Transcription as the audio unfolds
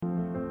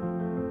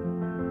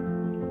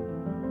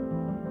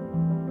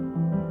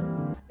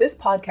This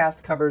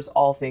podcast covers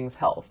all things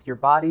health, your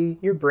body,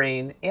 your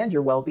brain, and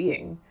your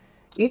well-being.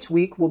 Each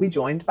week, we'll be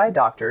joined by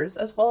doctors,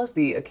 as well as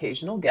the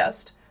occasional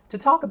guest, to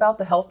talk about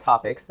the health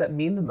topics that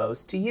mean the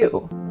most to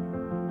you.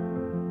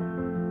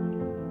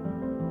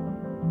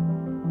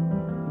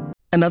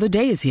 Another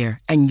day is here,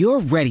 and you're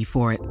ready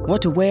for it.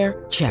 What to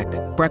wear? Check.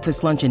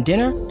 Breakfast, lunch, and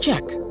dinner?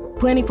 Check.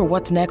 Planning for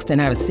what's next and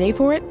how to save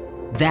for it?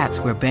 That's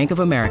where Bank of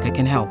America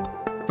can help.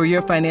 For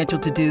your financial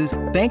to-dos,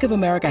 Bank of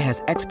America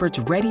has experts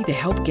ready to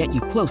help get you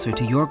closer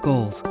to your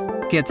goals.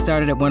 Get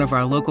started at one of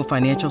our local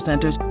financial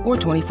centers or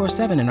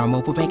 24/7 in our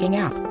mobile banking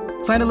app.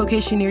 Find a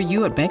location near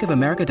you at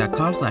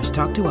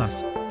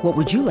bankofamerica.com/talktous. What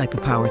would you like the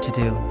power to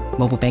do?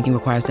 Mobile banking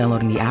requires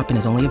downloading the app and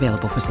is only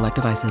available for select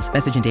devices.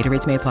 Message and data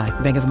rates may apply.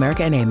 Bank of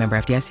America N.A., member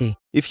FDIC.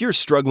 If you're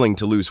struggling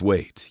to lose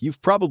weight,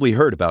 you've probably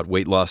heard about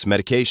weight loss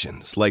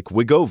medications like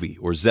Wegovy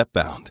or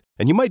Zepbound,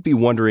 and you might be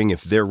wondering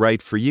if they're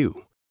right for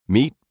you.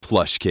 Meet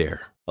PlushCare,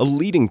 a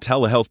leading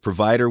telehealth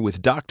provider with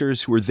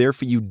doctors who are there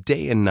for you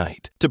day and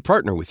night to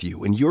partner with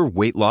you in your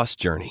weight loss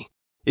journey.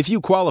 If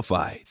you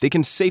qualify, they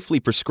can safely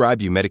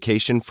prescribe you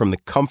medication from the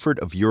comfort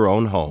of your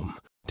own home.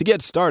 To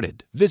get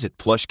started, visit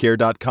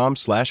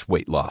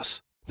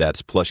plushcare.com/weight-loss.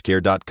 That's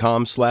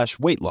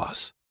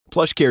plushcare.com/weight-loss.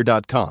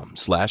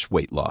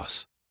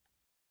 plushcare.com/weight-loss.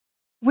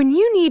 When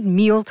you need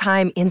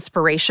mealtime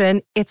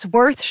inspiration, it's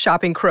worth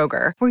shopping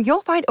Kroger, where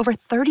you'll find over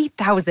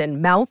 30,000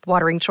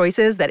 mouth-watering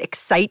choices that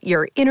excite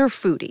your inner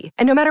foodie.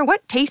 And no matter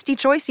what tasty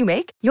choice you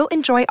make, you'll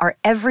enjoy our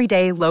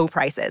everyday low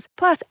prices,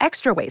 plus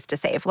extra ways to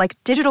save, like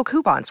digital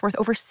coupons worth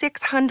over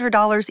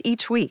 $600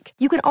 each week.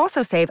 You can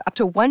also save up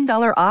to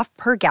 $1 off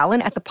per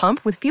gallon at the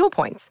pump with fuel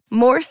points.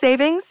 More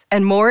savings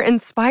and more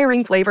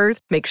inspiring flavors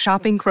make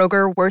shopping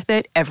Kroger worth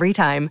it every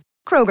time.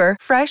 Kroger,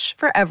 fresh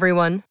for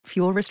everyone.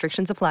 Fuel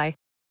restrictions apply.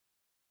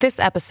 This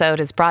episode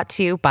is brought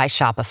to you by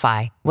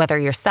Shopify. Whether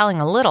you're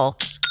selling a little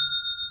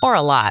or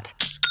a lot,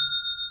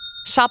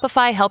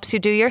 Shopify helps you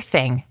do your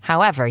thing,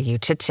 however you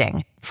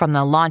cha-ching. From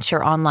the launch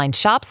your online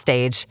shop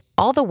stage,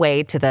 all the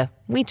way to the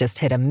we just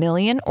hit 1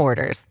 million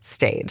orders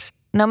stage.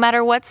 No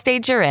matter what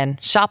stage you're in,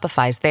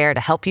 Shopify's there to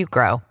help you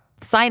grow.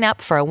 Sign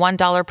up for a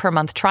 $1 per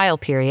month trial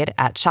period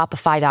at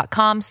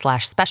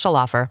shopify.com/special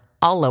offer,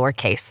 all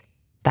lowercase.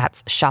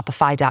 That's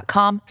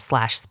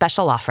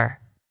shopify.com/special offer.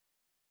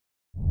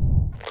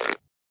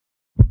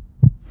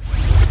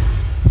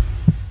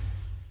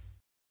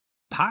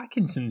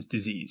 Parkinson's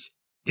disease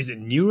is a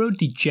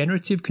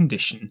neurodegenerative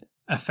condition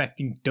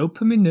affecting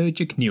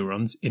dopaminergic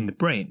neurons in the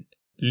brain,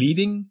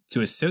 leading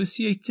to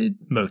associated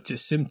motor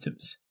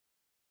symptoms.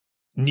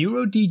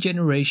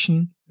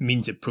 Neurodegeneration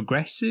means a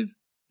progressive,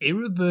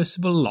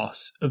 irreversible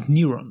loss of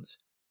neurons,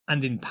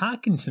 and in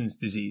Parkinson's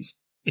disease,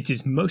 it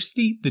is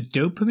mostly the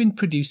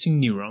dopamine-producing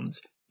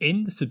neurons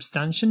in the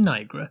substantia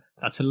nigra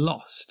that are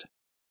lost.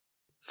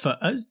 For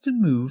us to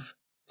move,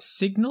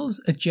 signals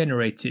are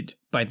generated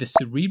by the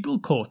cerebral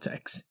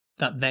cortex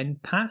that then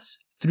pass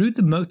through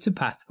the motor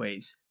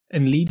pathways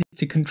and lead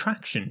to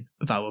contraction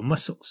of our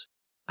muscles,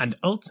 and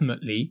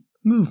ultimately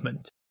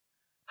movement.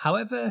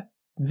 However,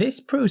 this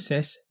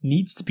process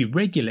needs to be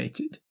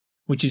regulated,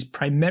 which is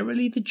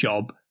primarily the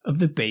job of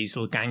the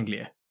basal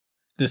ganglia.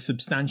 The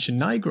substantia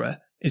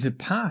nigra is a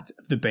part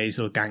of the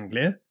basal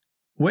ganglia,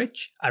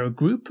 which are a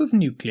group of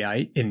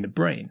nuclei in the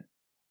brain.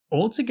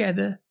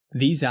 Altogether,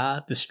 these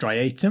are the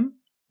striatum,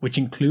 which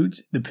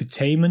includes the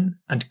putamen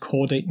and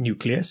caudate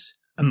nucleus,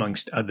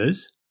 amongst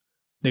others,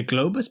 the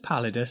globus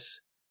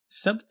pallidus,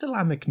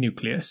 subthalamic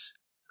nucleus,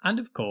 and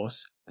of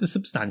course, the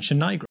substantia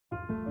nigra.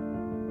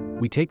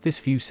 We take this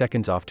few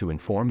seconds off to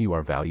inform you,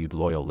 our valued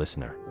loyal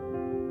listener,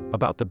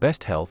 about the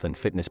best health and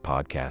fitness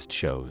podcast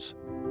shows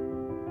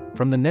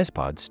from the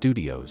Nezpod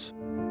studios.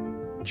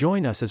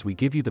 Join us as we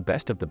give you the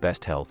best of the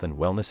best health and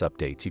wellness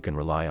updates you can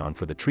rely on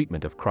for the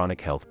treatment of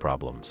chronic health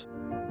problems.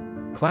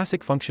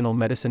 Classic functional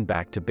medicine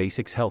back to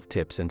basics health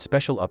tips and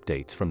special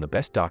updates from the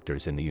best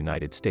doctors in the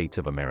United States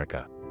of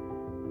America.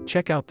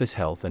 Check out this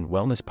health and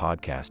wellness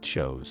podcast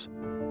shows.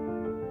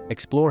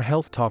 Explore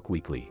Health Talk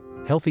Weekly,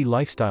 Healthy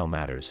Lifestyle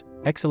Matters,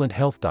 Excellent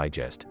Health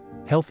Digest,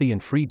 Healthy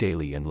and Free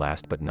Daily, and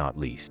last but not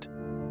least,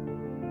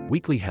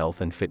 Weekly Health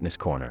and Fitness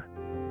Corner.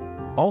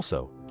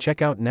 Also,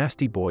 check out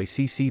Nasty Boy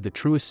CC, the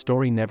truest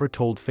story never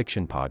told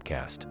fiction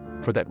podcast,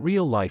 for that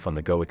real life on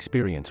the go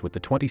experience with the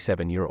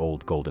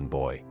 27-year-old golden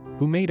boy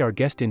who made our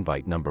guest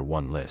invite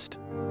 #1 list.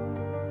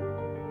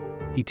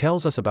 He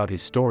tells us about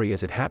his story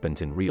as it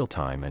happens in real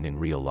time and in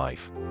real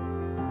life.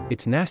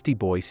 It's Nasty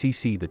Boy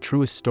CC, the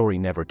truest story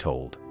never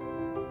told.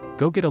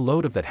 Go get a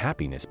load of that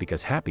happiness,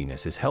 because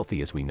happiness is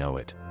healthy as we know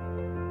it.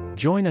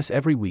 Join us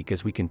every week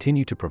as we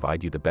continue to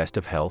provide you the best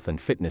of health and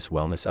fitness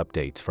wellness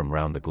updates from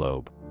around the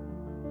globe.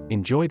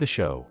 Enjoy the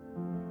show.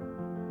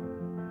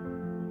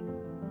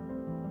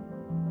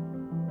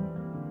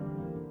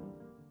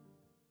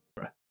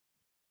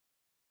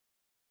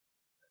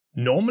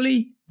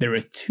 Normally, there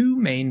are two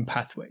main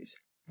pathways,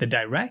 the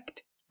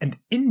direct and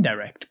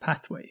indirect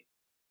pathway.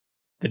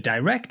 The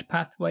direct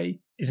pathway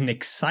is an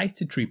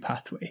excitatory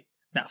pathway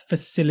that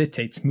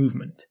facilitates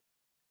movement.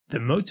 The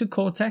motor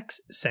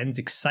cortex sends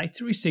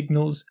excitatory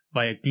signals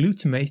via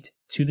glutamate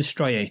to the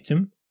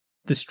striatum.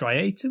 The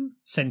striatum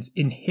sends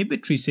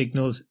inhibitory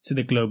signals to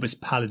the globus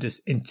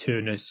pallidus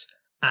internus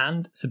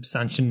and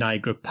substantia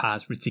nigra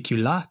pars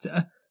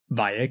reticulata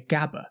via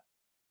GABA.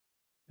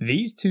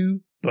 These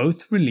two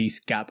both release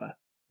GABA,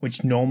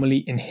 which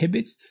normally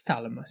inhibits the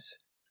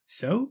thalamus.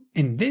 So,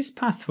 in this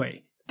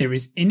pathway, there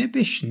is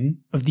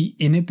inhibition of the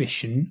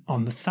inhibition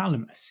on the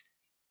thalamus,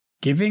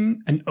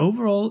 giving an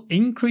overall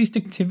increased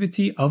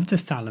activity of the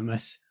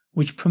thalamus,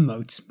 which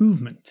promotes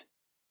movement.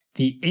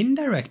 The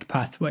indirect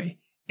pathway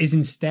is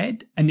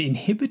instead an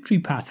inhibitory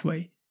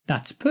pathway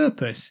that's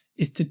purpose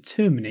is to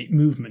terminate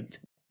movement.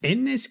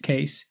 In this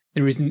case,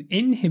 there is an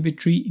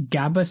inhibitory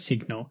GABA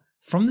signal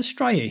from the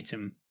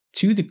striatum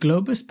to the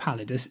globus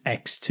pallidus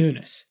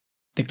externus.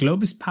 The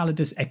globus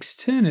pallidus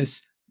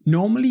externus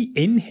normally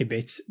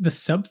inhibits the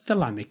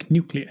subthalamic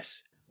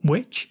nucleus,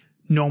 which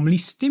normally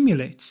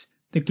stimulates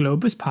the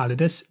globus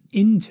pallidus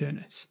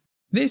internus.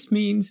 This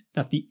means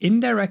that the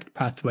indirect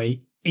pathway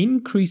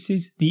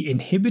increases the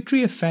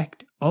inhibitory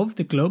effect of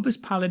the globus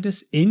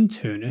pallidus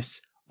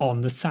internus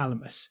on the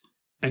thalamus,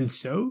 and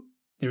so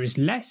there is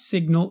less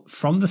signal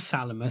from the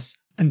thalamus,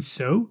 and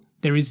so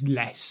there is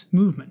less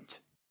movement.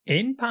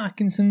 In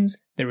Parkinson's,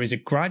 there is a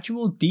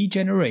gradual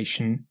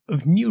degeneration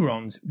of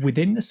neurons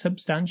within the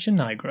substantia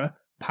nigra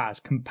pars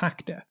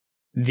compacta.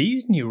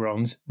 These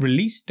neurons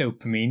release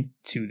dopamine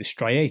to the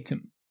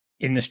striatum.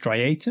 In the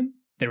striatum,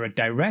 there are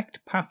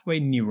direct pathway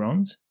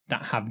neurons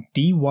that have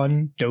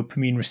D1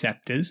 dopamine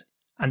receptors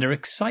and are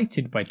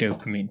excited by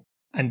dopamine,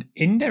 and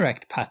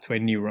indirect pathway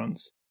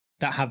neurons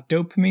that have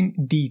dopamine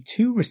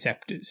D2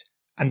 receptors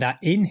and are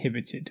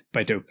inhibited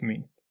by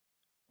dopamine.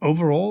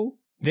 Overall,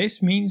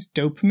 this means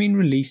dopamine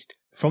released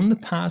from the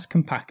pars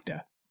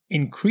compacta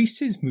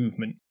increases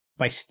movement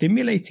by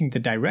stimulating the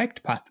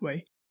direct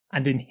pathway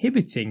and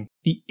inhibiting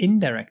the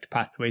indirect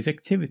pathway's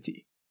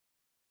activity.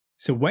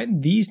 So when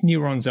these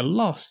neurons are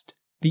lost,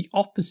 the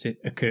opposite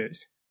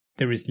occurs.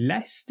 There is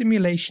less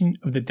stimulation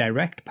of the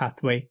direct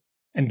pathway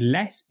and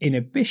less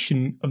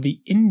inhibition of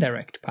the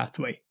indirect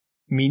pathway,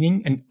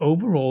 meaning an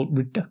overall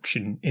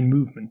reduction in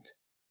movement.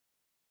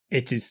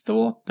 It is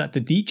thought that the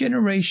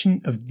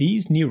degeneration of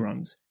these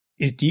neurons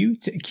is due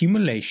to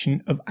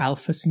accumulation of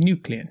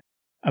alpha-synuclein,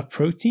 a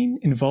protein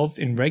involved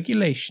in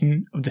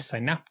regulation of the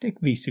synaptic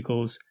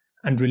vesicles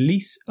and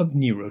release of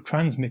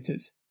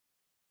neurotransmitters.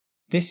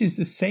 This is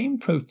the same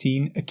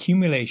protein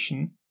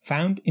accumulation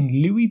found in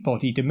Lewy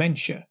body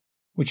dementia,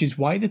 which is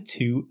why the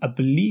two are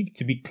believed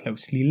to be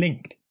closely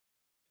linked.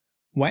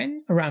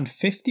 When around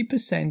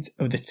 50%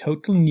 of the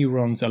total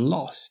neurons are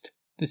lost,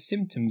 the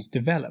symptoms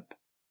develop,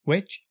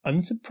 which,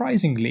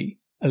 unsurprisingly,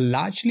 are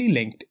largely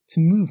linked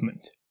to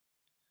movement.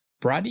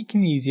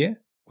 Bradykinesia,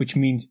 which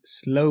means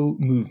slow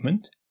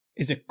movement,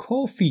 is a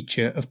core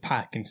feature of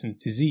Parkinson's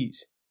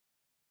disease.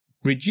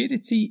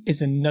 Rigidity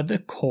is another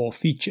core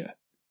feature,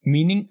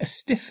 meaning a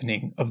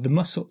stiffening of the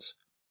muscles.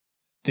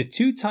 The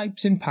two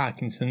types in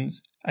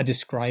Parkinson's are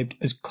described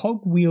as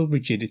cogwheel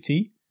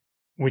rigidity,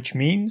 which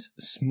means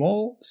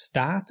small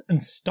start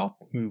and stop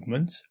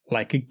movements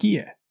like a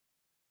gear.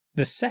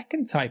 The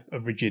second type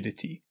of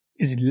rigidity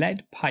is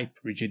lead pipe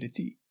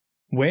rigidity,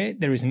 where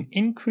there is an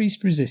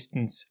increased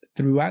resistance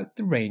throughout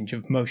the range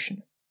of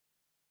motion.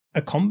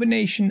 A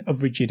combination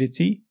of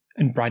rigidity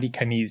and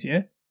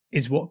bradykinesia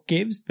is what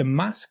gives the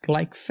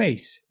mask-like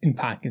face in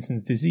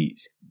Parkinson's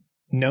disease,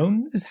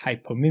 known as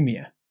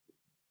hypomimia.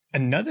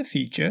 Another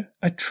feature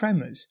are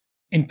tremors,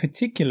 in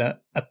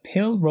particular a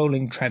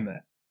pill-rolling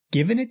tremor,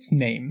 given its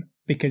name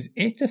because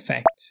it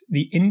affects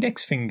the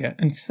index finger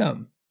and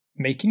thumb,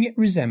 making it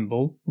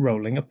resemble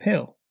rolling a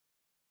pill.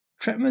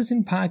 Tremors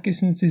in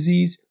Parkinson's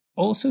disease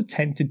also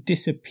tend to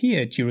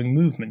disappear during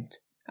movement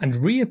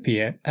and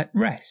reappear at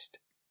rest,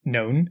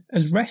 known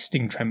as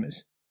resting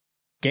tremors.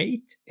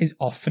 Gait is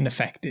often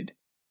affected.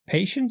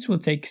 Patients will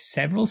take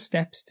several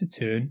steps to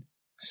turn,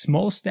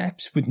 small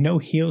steps with no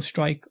heel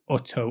strike or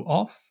toe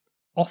off,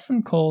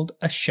 often called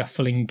a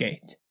shuffling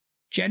gait.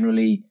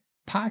 Generally,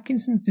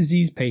 Parkinson's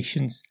disease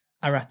patients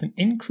are at an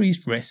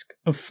increased risk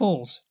of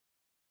falls.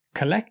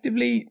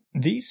 Collectively,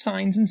 these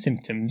signs and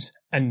symptoms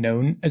are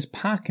known as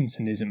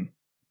Parkinsonism,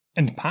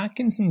 and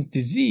Parkinson's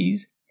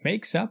disease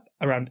makes up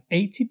around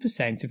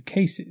 80% of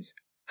cases.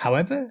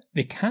 However,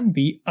 there can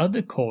be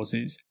other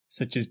causes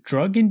such as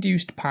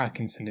drug-induced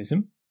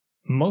Parkinsonism,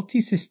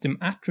 multisystem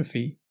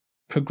atrophy,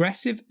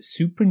 progressive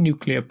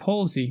supranuclear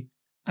palsy,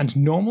 and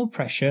normal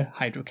pressure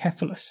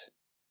hydrocephalus.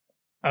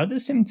 Other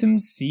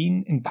symptoms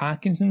seen in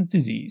Parkinson's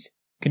disease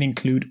can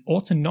include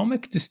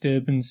autonomic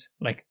disturbance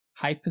like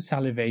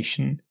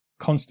hypersalivation,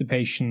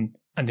 constipation,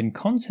 and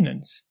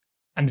incontinence,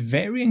 and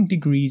varying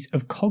degrees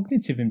of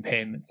cognitive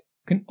impairment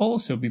can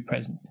also be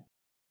present.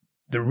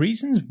 The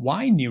reasons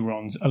why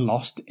neurons are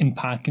lost in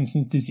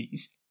Parkinson's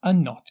disease are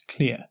not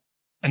clear,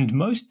 and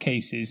most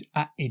cases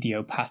are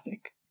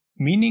idiopathic,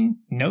 meaning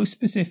no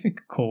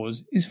specific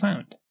cause is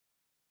found.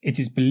 It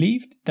is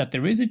believed that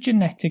there is a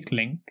genetic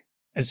link,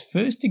 as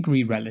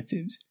first-degree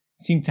relatives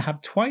seem to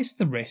have twice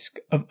the risk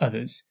of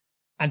others,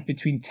 and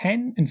between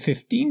 10 and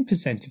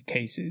 15% of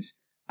cases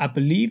are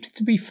believed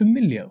to be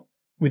familial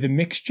with a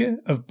mixture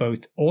of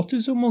both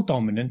autosomal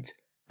dominant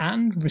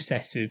and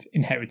recessive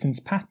inheritance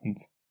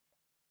patterns.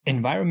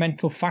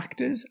 Environmental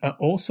factors are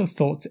also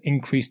thought to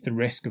increase the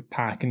risk of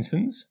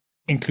Parkinson's,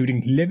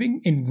 including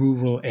living in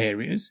rural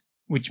areas,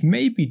 which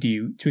may be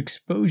due to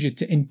exposure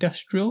to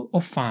industrial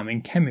or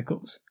farming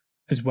chemicals,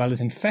 as well as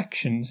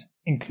infections,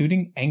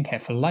 including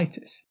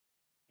encephalitis.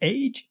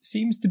 Age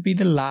seems to be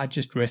the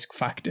largest risk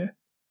factor.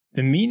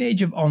 The mean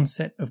age of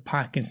onset of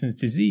Parkinson's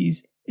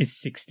disease is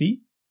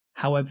 60,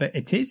 however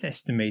it is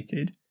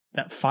estimated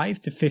that 5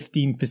 to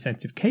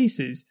 15% of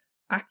cases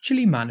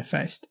actually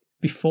manifest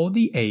before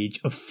the age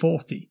of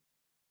 40.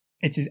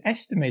 It is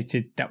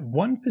estimated that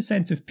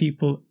 1% of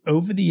people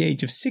over the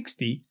age of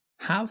 60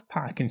 have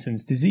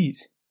Parkinson's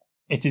disease.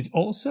 It is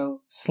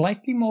also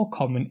slightly more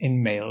common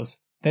in males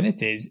than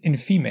it is in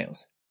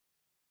females.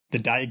 The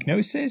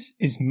diagnosis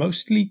is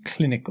mostly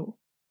clinical,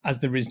 as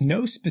there is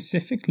no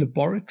specific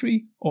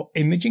laboratory or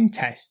imaging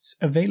tests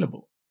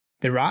available.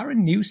 There are a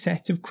new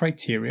set of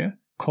criteria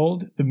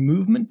called the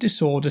Movement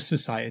Disorder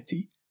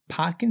Society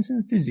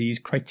Parkinson's Disease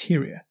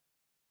Criteria.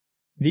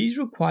 These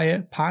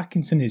require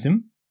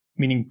Parkinsonism,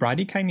 meaning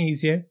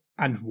bradykinesia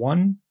and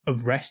one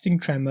of resting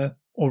tremor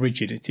or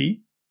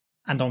rigidity,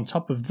 and on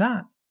top of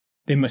that,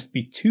 there must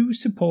be 2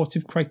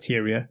 supportive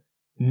criteria,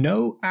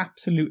 no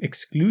absolute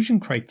exclusion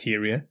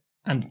criteria,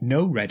 and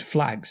no red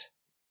flags.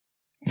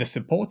 The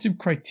supportive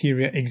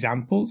criteria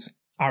examples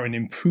are an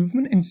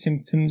improvement in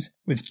symptoms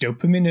with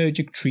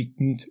dopaminergic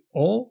treatment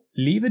or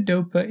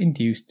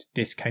levodopa-induced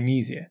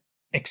dyskinesia.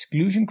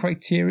 Exclusion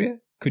criteria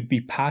could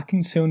be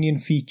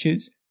Parkinsonian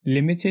features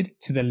limited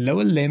to the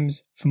lower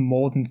limbs for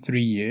more than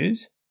 3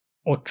 years,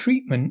 or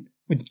treatment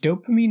with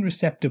dopamine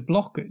receptor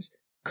blockers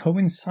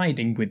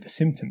coinciding with the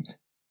symptoms.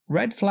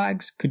 Red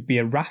flags could be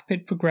a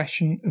rapid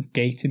progression of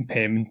gait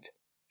impairment,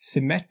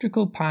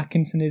 symmetrical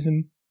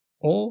Parkinsonism,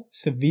 or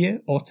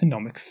severe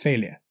autonomic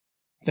failure.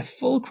 The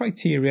full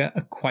criteria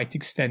are quite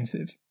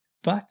extensive,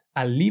 but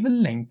I'll leave a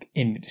link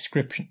in the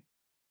description.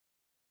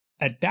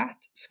 A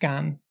DAT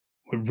scan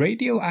with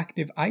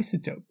radioactive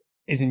isotope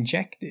is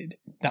injected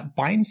that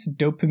binds to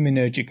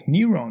dopaminergic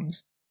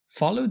neurons,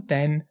 followed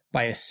then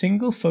by a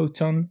single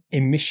photon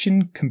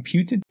emission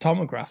computed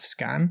tomograph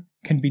scan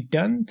can be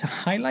done to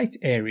highlight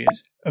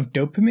areas of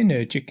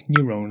dopaminergic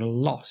neuronal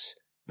loss,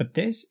 but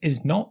this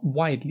is not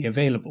widely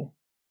available.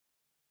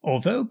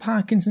 Although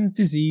Parkinson's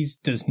disease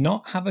does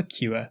not have a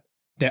cure,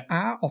 there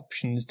are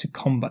options to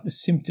combat the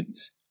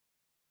symptoms.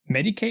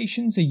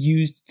 Medications are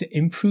used to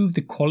improve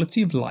the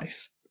quality of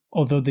life,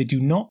 although they do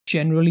not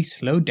generally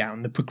slow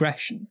down the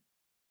progression.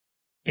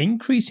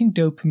 Increasing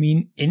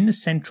dopamine in the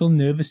central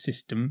nervous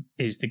system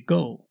is the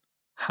goal.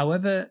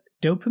 However,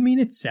 dopamine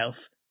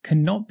itself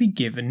cannot be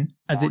given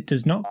as it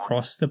does not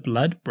cross the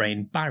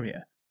blood-brain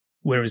barrier,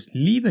 whereas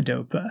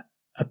levodopa,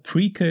 a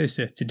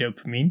precursor to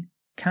dopamine,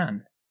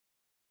 can.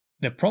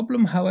 The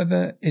problem,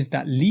 however, is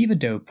that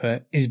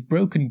levodopa is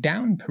broken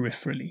down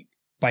peripherally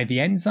by the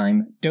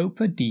enzyme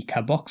dopa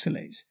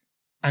decarboxylase,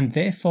 and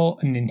therefore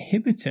an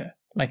inhibitor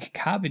like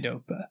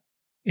carbidopa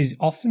is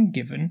often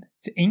given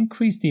to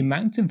increase the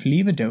amount of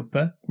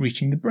levodopa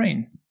reaching the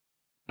brain.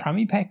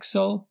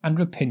 Pramipexole and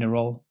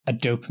ropinirole are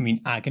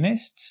dopamine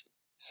agonists.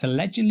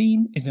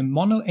 Selegiline is a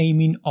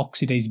monoamine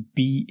oxidase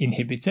B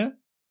inhibitor,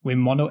 where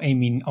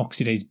monoamine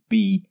oxidase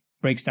B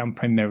breaks down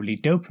primarily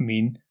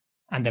dopamine,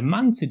 and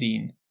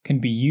amantadine can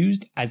be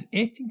used as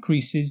it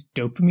increases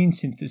dopamine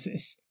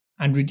synthesis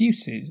and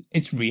reduces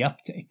its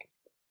reuptake.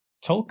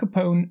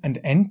 Tolcapone and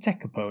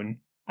entecapone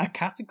are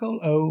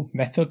catechol-O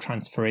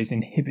methyltransferase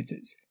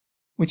inhibitors,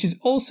 which is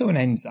also an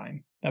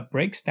enzyme that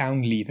breaks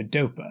down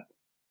levodopa,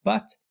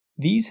 but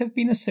these have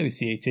been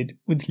associated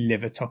with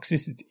liver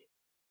toxicity.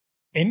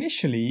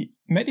 Initially,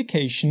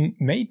 medication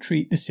may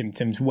treat the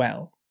symptoms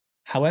well.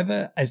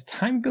 However, as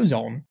time goes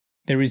on,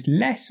 there is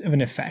less of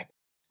an effect,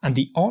 and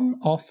the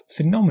on-off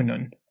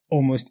phenomenon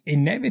almost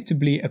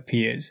inevitably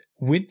appears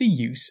with the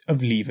use of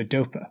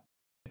levodopa.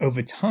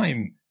 Over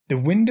time, the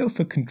window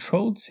for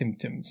controlled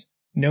symptoms,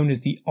 known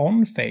as the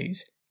on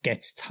phase,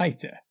 gets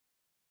tighter,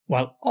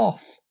 while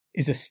off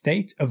is a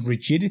state of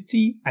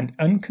rigidity and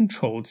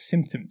uncontrolled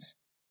symptoms.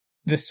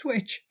 The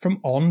switch from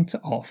on to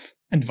off,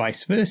 and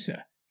vice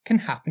versa, can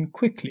happen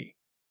quickly,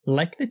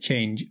 like the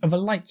change of a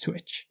light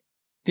switch.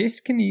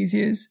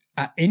 Dyskinesias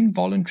are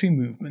involuntary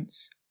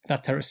movements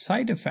that are a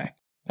side effect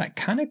that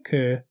can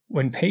occur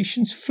when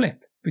patients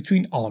flip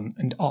between on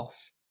and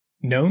off,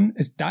 known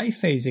as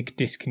diphasic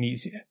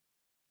dyskinesia.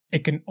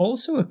 It can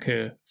also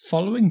occur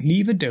following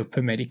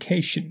levodopa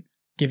medication,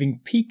 giving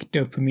peak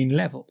dopamine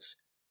levels,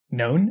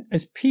 known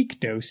as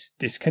peak dose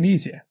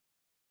dyskinesia.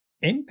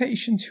 In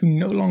patients who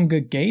no longer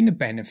gain a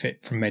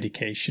benefit from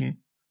medication,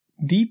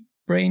 deep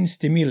brain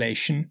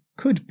stimulation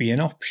could be an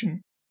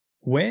option,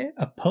 where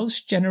a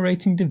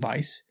pulse-generating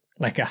device,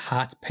 like a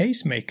heart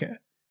pacemaker,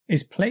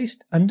 is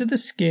placed under the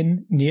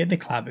skin near the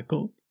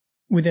clavicle,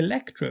 with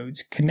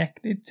electrodes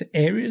connected to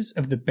areas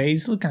of the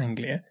basal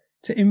ganglia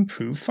to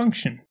improve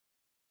function.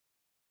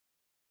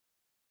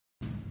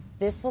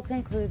 This will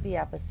conclude the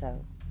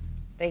episode.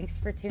 Thanks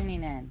for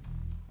tuning in.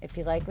 If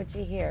you like what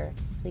you hear,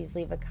 please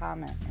leave a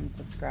comment and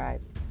subscribe.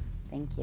 Thank you.